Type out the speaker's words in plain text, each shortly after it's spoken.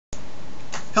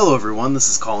Hello everyone, this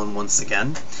is Colin once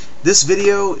again. This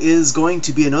video is going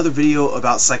to be another video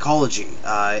about psychology.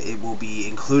 It will be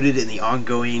included in the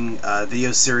ongoing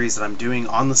video series that I'm doing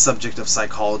on the subject of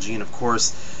psychology, and of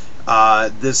course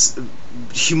this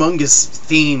humongous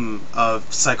theme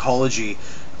of psychology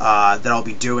that I'll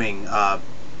be doing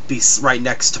be right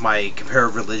next to my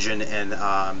comparative religion and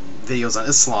videos on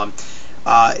Islam.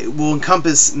 It will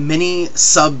encompass many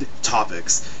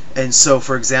subtopics. And so,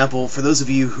 for example, for those of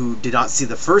you who did not see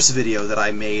the first video that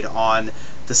I made on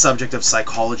the subject of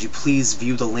psychology, please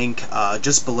view the link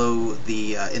just below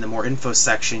the in the more info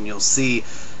section. You'll see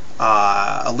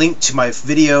a link to my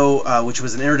video, which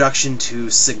was an introduction to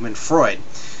Sigmund Freud.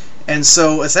 And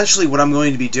so, essentially, what I'm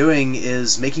going to be doing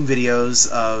is making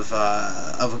videos of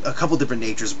a couple different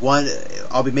natures. One,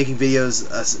 I'll be making videos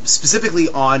specifically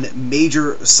on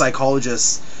major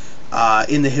psychologists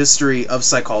in the history of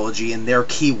psychology and their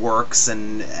key works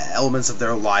and elements of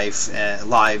their lives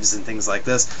and things like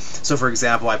this. So, for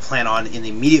example, I plan on in the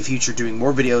immediate future doing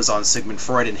more videos on Sigmund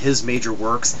Freud and his major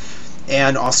works,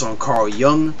 and also on Carl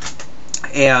Jung.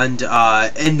 And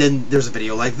then there's a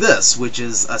video like this, which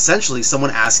is essentially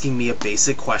someone asking me a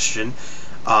basic question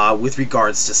with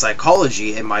regards to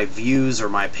psychology and my views or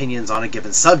my opinions on a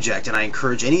given subject. And I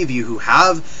encourage any of you who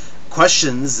have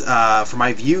questions for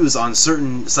my views on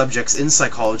certain subjects in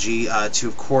psychology to,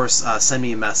 of course, send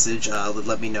me a message.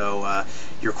 Let me know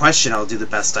your question. I'll do the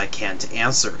best I can to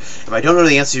answer. If I don't know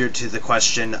the answer to the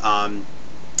question,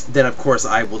 then of course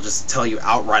I will just tell you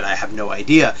outright I have no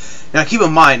idea. Now keep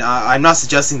in mind, I'm not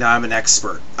suggesting that I'm an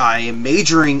expert. I am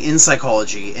majoring in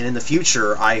psychology, and in the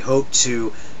future I hope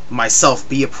to myself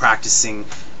be a practicing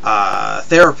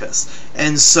therapist.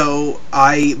 And so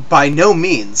I by no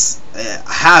means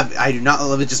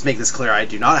let me just make this clear, I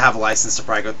do not have a license to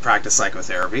practice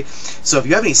psychotherapy. So if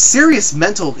you have any serious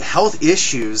mental health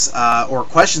issues or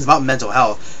questions about mental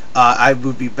health, I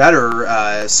would be better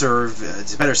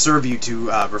serve you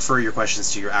to refer your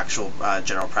questions to your actual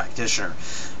general practitioner.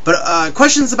 But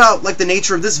questions about like the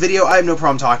nature of this video, I have no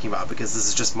problem talking about, because this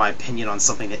is just my opinion on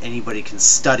something that anybody can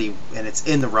study, and it's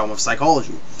in the realm of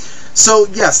psychology. So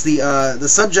yes, the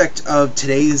subject of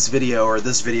today's video, or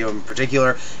this video in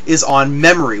particular, is on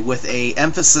memory, with a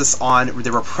emphasis on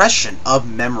the repression of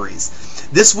memories.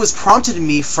 This was prompted in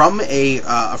me from a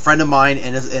friend of mine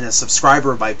and a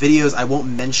subscriber of my videos. I won't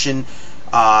mention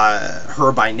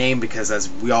her by name, because as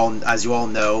you all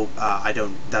know,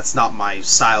 that's not my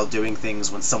style of doing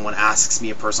things. When someone asks me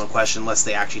a personal question, unless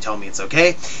they actually tell me it's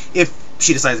okay. If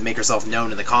she decides to make herself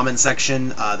known in the comment section,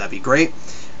 that'd be great.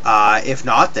 If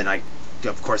not, then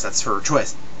of course that's her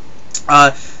choice.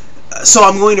 So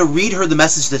I'm going to read her the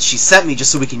message that she sent me,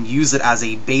 just so we can use it as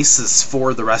a basis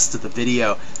for the rest of the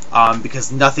video,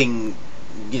 because nothing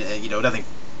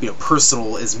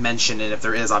personal is mentioned, and if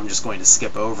there is, I'm just going to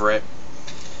skip over it.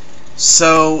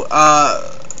 So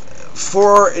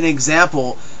for an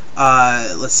example,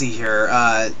 let's see here.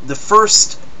 The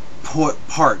first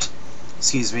part,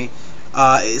 excuse me,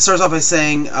 it starts off by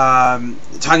saying,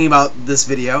 talking about this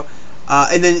video,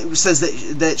 and then it says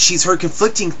that she's heard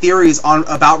conflicting theories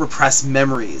about repressed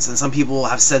memories, and some people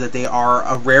have said that they are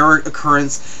a rare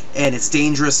occurrence and it's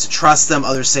dangerous to trust them.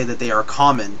 Others say that they are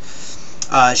common.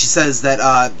 She says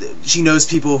that she knows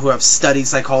people who have studied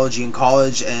psychology in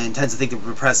college and tends to think that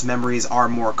repressed memories are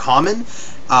more common,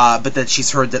 but that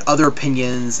she's heard that other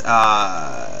opinions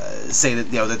say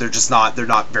that that they're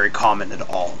not very common at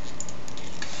all.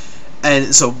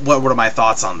 And so what are my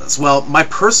thoughts on this? Well, my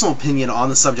personal opinion on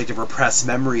the subject of repressed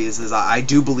memories is I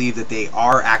do believe that they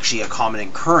are actually a common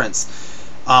occurrence.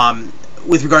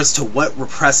 With regards to what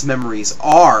repressed memories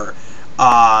are,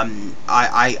 I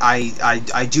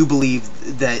do believe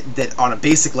that on a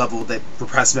basic level that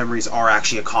repressed memories are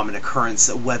actually a common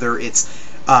occurrence, whether it's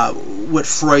what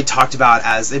Freud talked about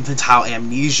as infantile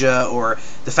amnesia, or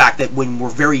the fact that when we're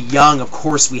very young, of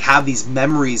course, we have these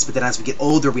memories, but then as we get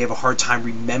older, we have a hard time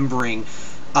remembering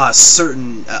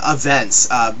certain events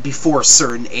before a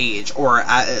certain age, or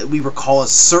we recall a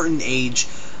certain age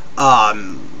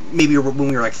maybe when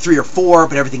we were like 3 or 4,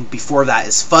 but everything before that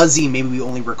is fuzzy. Maybe we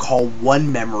only recall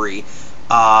one memory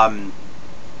at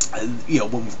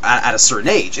a certain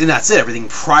age, and that's it. Everything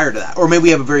prior to that, or maybe we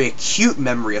have a very acute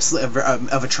memory of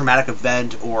a traumatic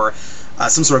event, or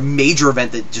some sort of major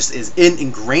event that just is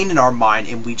ingrained in our mind,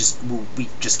 and we just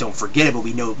don't forget it, but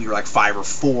we know we were like 5 or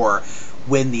 4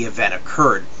 when the event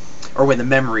occurred, or when the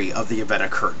memory of the event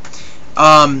occurred.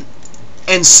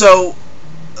 And so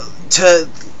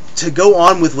to go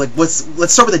on with, like, let's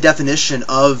start with the definition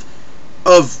of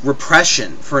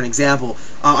repression. For an example,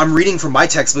 I'm reading from my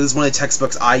textbook. This is one of the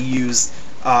textbooks I used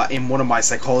in one of my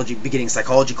beginning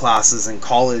psychology classes in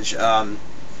college.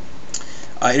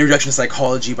 Introduction to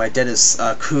Psychology by Dennis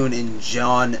Kuhn and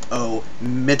John O.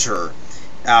 Mitter.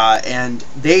 And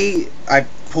I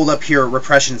pulled up here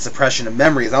Repression and Suppression of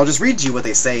Memories. I'll just read to you what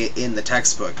they say in the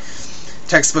textbook.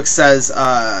 Textbook says,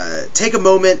 take a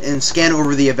moment and scan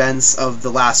over the events of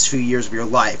the last few years of your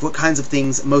life. What kinds of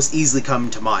things most easily come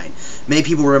to mind? Many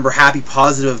people remember happy,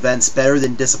 positive events better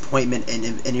than disappointment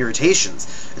and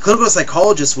irritations. A clinical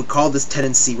psychologist would call this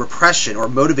tendency repression or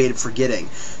motivated forgetting.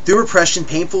 Through repression,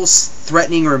 painful,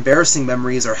 threatening, or embarrassing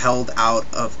memories are held out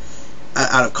of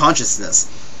consciousness.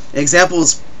 An example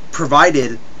is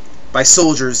provided by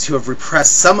soldiers who have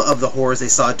repressed some of the horrors they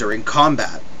saw during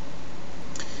combat.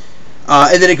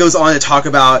 And then it goes on to talk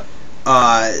about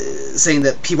saying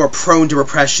that people are prone to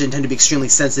repression, tend to be extremely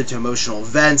sensitive to emotional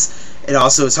events. It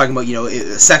also is talking about,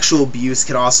 sexual abuse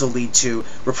can also lead to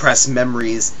repressed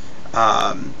memories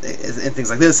and things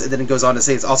like this. And then it goes on to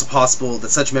say it's also possible that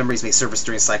such memories may surface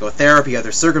during psychotherapy or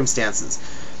other circumstances.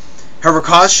 However,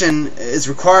 caution is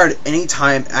required any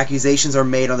time accusations are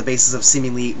made on the basis of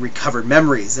seemingly recovered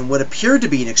memories. In what appeared to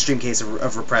be an extreme case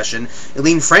of repression,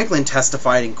 Eileen Franklin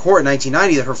testified in court in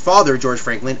 1990 that her father, George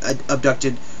Franklin,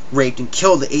 abducted, raped, and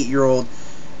killed the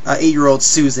 8-year-old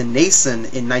Susan Nason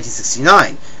in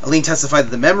 1969. Eileen testified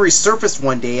that the memory surfaced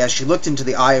one day as she looked into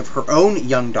the eye of her own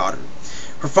young daughter.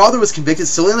 Her father was convicted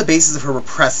solely on the basis of her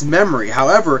repressed memory.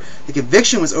 However, the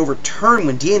conviction was overturned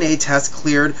when DNA tests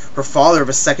cleared her father of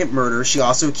a second murder she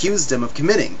also accused him of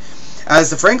committing.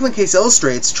 As the Franklin case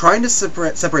illustrates, trying to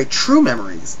separate true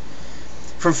memories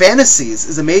from fantasies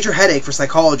is a major headache for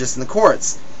psychologists in the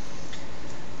courts.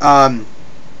 And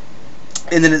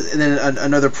then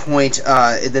another point,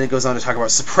 then it goes on to talk about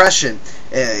suppression.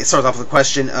 It starts off with a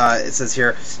question. It says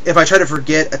here, if I try to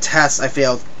forget a test I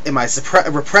failed, am I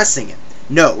repressing it?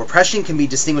 No, repression can be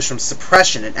distinguished from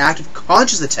suppression, an active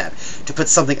conscious attempt to put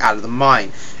something out of the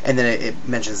mind. And then it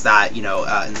mentions that, in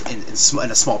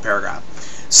a small paragraph.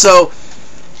 So,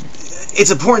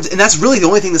 it's important, and that's really the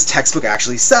only thing this textbook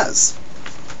actually says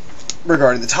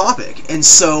regarding the topic. And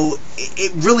so,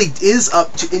 it really is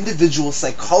up to individual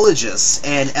psychologists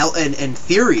and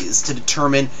theories to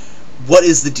determine what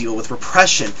is the deal with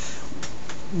repression.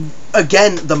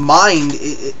 Again, the mind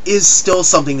is still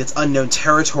something that's unknown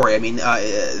territory. I mean,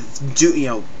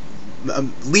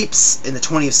 leaps in the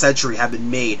 20th century have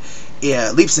been made,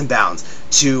 leaps and bounds,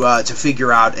 to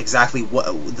figure out exactly what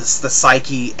the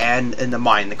psyche and the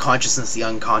mind, the consciousness, the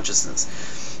unconsciousness.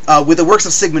 With the works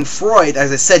of Sigmund Freud,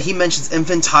 as I said, he mentions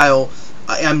infantile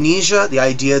amnesia, the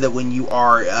idea that when you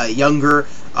are younger,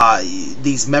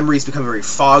 these memories become very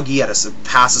foggy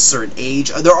past a certain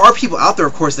age. There are people out there,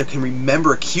 of course, that can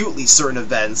remember acutely certain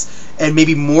events, and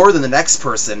maybe more than the next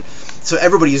person. So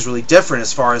everybody is really different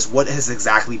as far as what has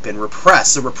exactly been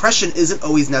repressed. So repression isn't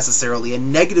always necessarily a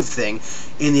negative thing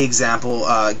in the example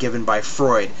given by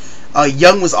Freud.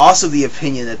 Jung was also of the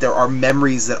opinion that there are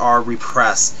memories that are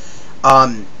repressed.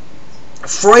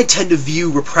 Freud tended to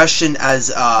view repression as,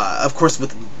 of course,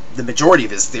 with the majority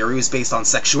of his theory was based on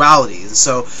sexuality. And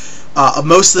so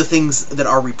most of the things that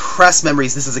are repressed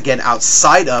memories, this is again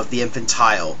outside of the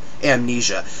infantile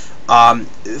amnesia,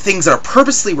 things that are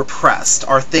purposely repressed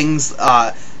are things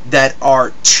that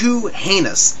are too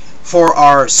heinous for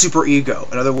our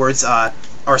superego. In other words,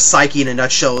 our psyche in a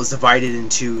nutshell is divided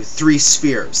into three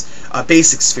spheres,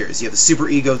 basic spheres. You have the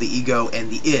superego, the ego,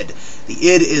 and the id. The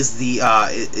id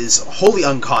is wholly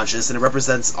unconscious, and it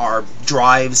represents our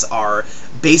drives, our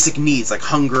basic needs like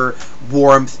hunger,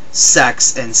 warmth,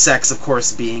 sex, and sex, of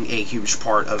course, being a huge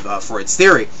part of Freud's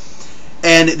theory.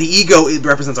 And the ego, it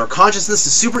represents our consciousness.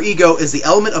 The superego is the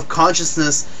element of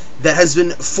consciousness that has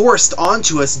been forced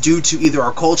onto us due to either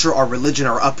our culture, our religion,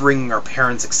 our upbringing, our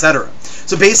parents, etc.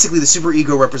 So basically, the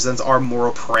superego represents our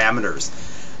moral parameters.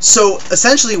 So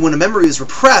essentially, when a memory is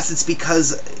repressed, it's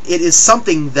because it is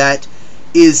something that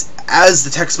is, as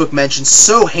the textbook mentions,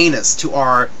 so heinous to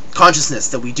our consciousness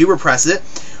that we do repress it.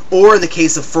 Or in the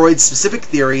case of Freud's specific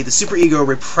theory, the superego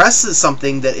represses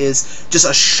something that is just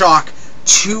a shock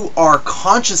to our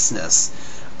consciousness,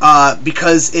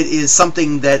 because it is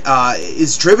something that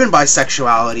is driven by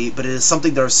sexuality, but it is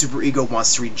something that our superego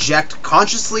wants to reject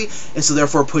consciously, and so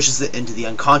therefore pushes it into the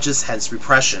unconscious, hence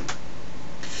repression.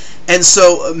 And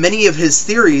so many of his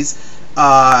theories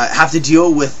have to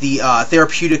deal with the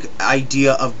therapeutic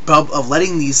idea of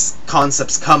letting these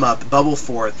concepts come up, bubble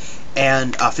forth,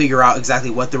 and figure out exactly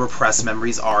what the repressed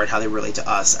memories are and how they relate to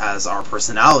us as our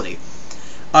personality.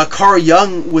 Carl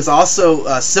Jung was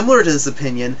also similar to this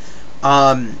opinion.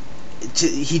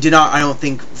 He did not, I don't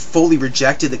think, fully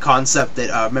rejected the concept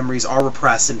that memories are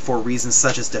repressed and for reasons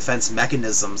such as defense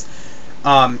mechanisms.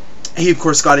 He, of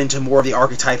course, got into more of the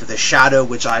archetype of the shadow,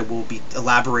 which I will be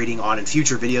elaborating on in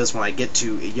future videos when I get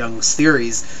to Jung's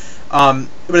theories. But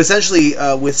essentially,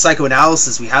 with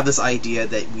psychoanalysis, we have this idea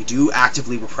that we do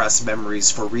actively repress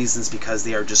memories for reasons because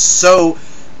they are just so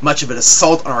much of an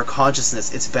assault on our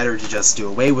consciousness, it's better to just do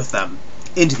away with them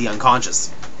into the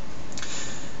unconscious.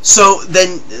 So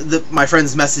then my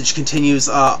friend's message continues,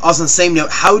 also on the same note,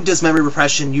 how does memory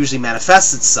repression usually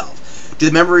manifest itself? Do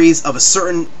the memories of a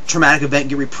certain traumatic event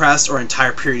get repressed or an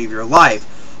entire period of your life?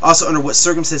 Also, under what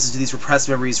circumstances do these repressed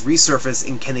memories resurface,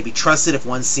 and can they be trusted if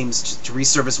one seems to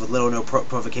resurface with little or no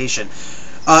provocation?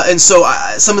 And so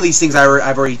some of these things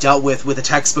I've already dealt with a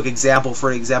textbook example.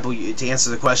 For example, to answer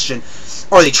the question,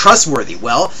 are they trustworthy?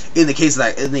 Well, in the case of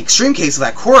that, in the extreme case of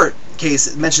that court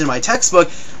case mentioned in my textbook,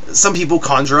 some people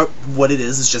conjure up what it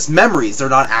is just memories. They're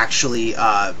not actually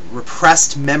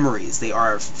repressed memories. They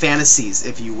are fantasies,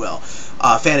 if you will,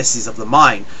 fantasies of the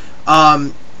mind.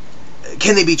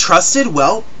 Can they be trusted?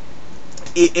 Well,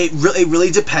 it really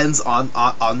depends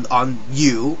on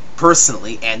you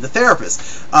personally and the therapist.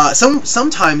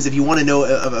 Sometimes if you want to know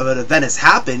if an event has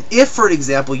happened, if, for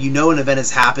example, you know an event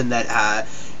has happened that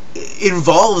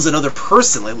involves another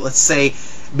person, like let's say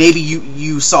maybe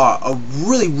you saw a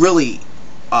really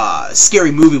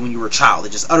scary movie when you were a child.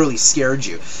 It just utterly scared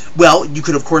you. Well, you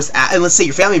could, of course, and let's say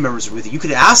your family members are with you, you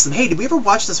could ask them, hey, did we ever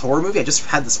watch this horror movie? I just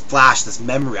had this flash, this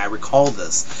memory, I recall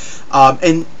this.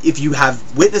 And if you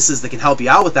have witnesses that can help you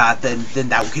out with that, then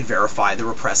that could verify the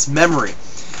repressed memory.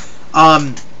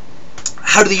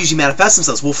 How do they usually manifest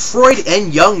themselves? Well, Freud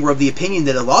and Jung were of the opinion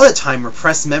that a lot of the time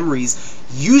repressed memories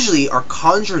usually are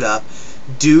conjured up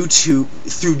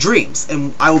through dreams,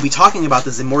 and I will be talking about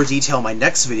this in more detail in my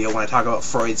next video when I talk about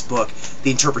Freud's book,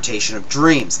 The Interpretation of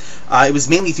Dreams. It was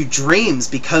mainly through dreams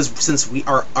because since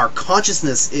our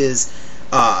consciousness is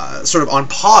sort of on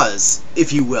pause,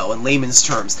 if you will, in layman's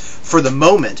terms, for the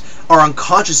moment, our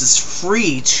unconscious is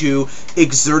free to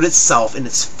exert itself in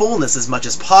its fullness as much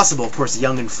as possible. Of course,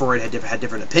 Jung and Freud had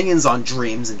different opinions on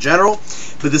dreams in general,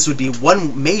 but this would be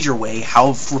one major way how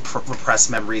repressed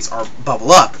memories are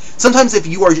bubble up. Sometimes if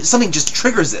something just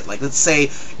triggers it, like let's say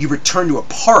you return to a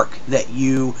park that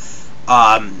you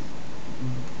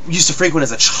used to frequent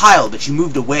as a child, but you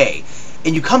moved away,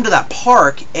 and you come to that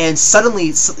park, and suddenly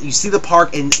you see the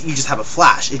park, and you just have a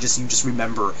flash. You just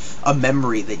remember a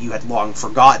memory that you had long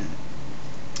forgotten.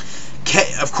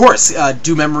 Of course, are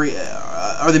the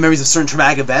memories of certain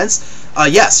traumatic events?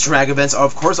 Yes, traumatic events,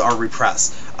 of course, are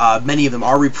repressed. Many of them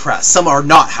are repressed. Some are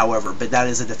not, however, but that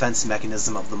is a defense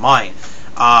mechanism of the mind.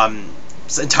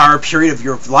 Entire period of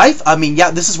your life, I mean,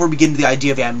 yeah, this is where we get into the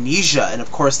idea of amnesia, and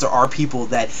of course there are people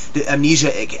that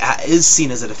amnesia is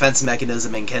seen as a defense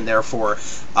mechanism and can therefore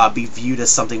be viewed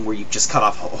as something where you just cut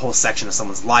off a whole section of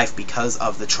someone's life because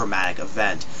of the traumatic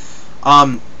event.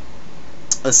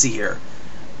 Let's see here.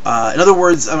 In other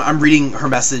words, I'm reading her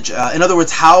message. In other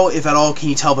words, how, if at all, can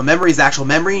you tell if a memory is actual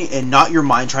memory and not your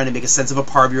mind trying to make a sense of a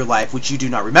part of your life which you do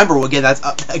not remember? Well, again,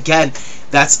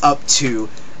 that's up to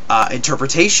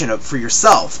interpretation for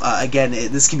yourself. Again,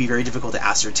 this can be very difficult to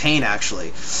ascertain,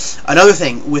 actually. Another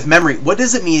thing with memory, what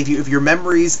does it mean if your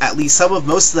memories, at least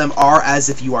most of them, are as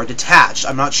if you are detached?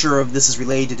 I'm not sure if this is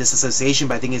related to disassociation,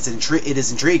 but I think it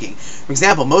is intriguing. For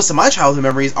example, most of my childhood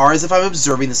memories are as if I'm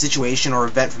observing the situation or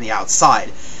event from the outside.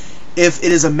 If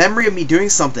it is a memory of me doing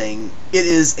something, it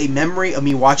is a memory of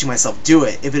me watching myself do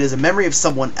it. If it is a memory of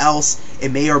someone else,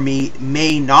 it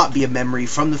may not be a memory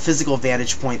from the physical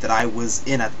vantage point that I was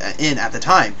in at the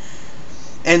time.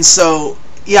 And so,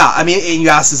 yeah, I mean, and you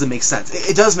ask, does it make sense?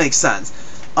 It does make sense.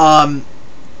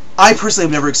 I personally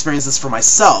have never experienced this for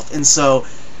myself, and so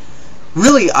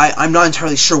really, I'm not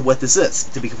entirely sure what this is,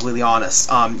 to be completely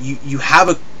honest. You have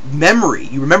a memory.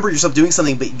 You remember yourself doing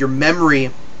something, but your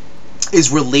memory is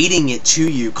relating it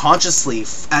to you consciously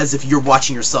as if you're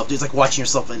watching yourself. It's like watching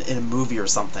yourself in a movie or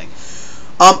something.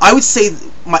 I would say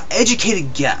my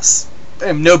educated guess, I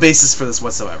have no basis for this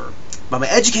whatsoever, but my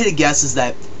educated guess is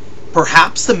that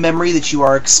perhaps the memory that you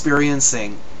are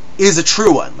experiencing is a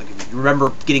true one. Like if you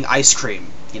remember getting ice cream,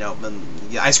 and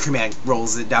the ice cream man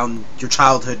rolls it down your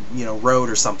childhood, road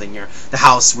or something, the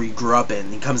house where you grew up in,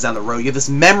 and he comes down the road. You have this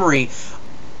memory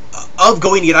of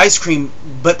going to get ice cream,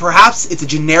 but perhaps it's a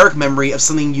generic memory of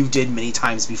something you did many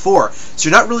times before. So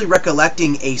you're not really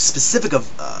recollecting a specific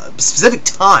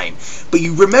time, but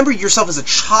you remember yourself as a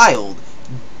child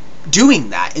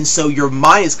doing that, and so your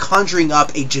mind is conjuring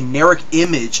up a generic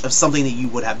image of something that you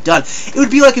would have done. It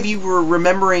would be like if you were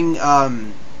remembering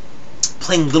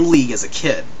playing Little League as a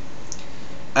kid,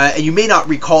 and you may not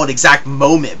recall an exact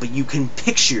moment, but you can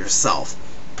picture yourself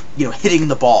hitting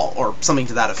the ball or something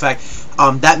to that effect.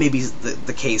 That may be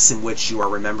the case in which you are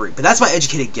remembering. But that's my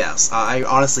educated guess. I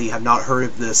honestly have not heard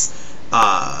of this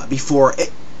before,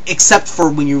 except for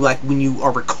when you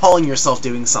are recalling yourself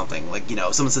doing something. Like,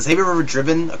 someone says, "Have you ever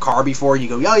driven a car before?" And you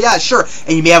go, "Oh yeah, sure,"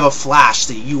 and you may have a flash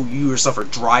that you yourself are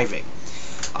driving.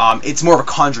 It's more of a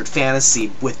conjured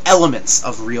fantasy with elements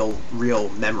of real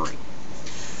memory.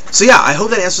 So yeah, I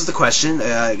hope that answers the question.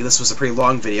 This was a pretty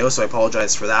long video, so I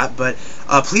apologize for that. But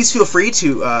please feel free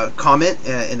to comment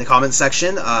in the comment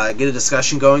section, get a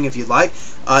discussion going if you'd like.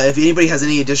 If anybody has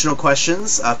any additional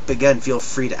questions, again, feel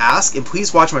free to ask. And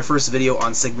please watch my first video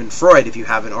on Sigmund Freud if you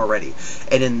haven't already.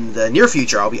 And in the near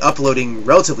future, I'll be uploading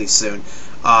relatively soon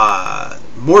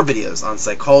more videos on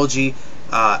psychology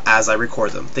as I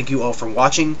record them. Thank you all for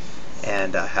watching,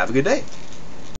 and have a good day.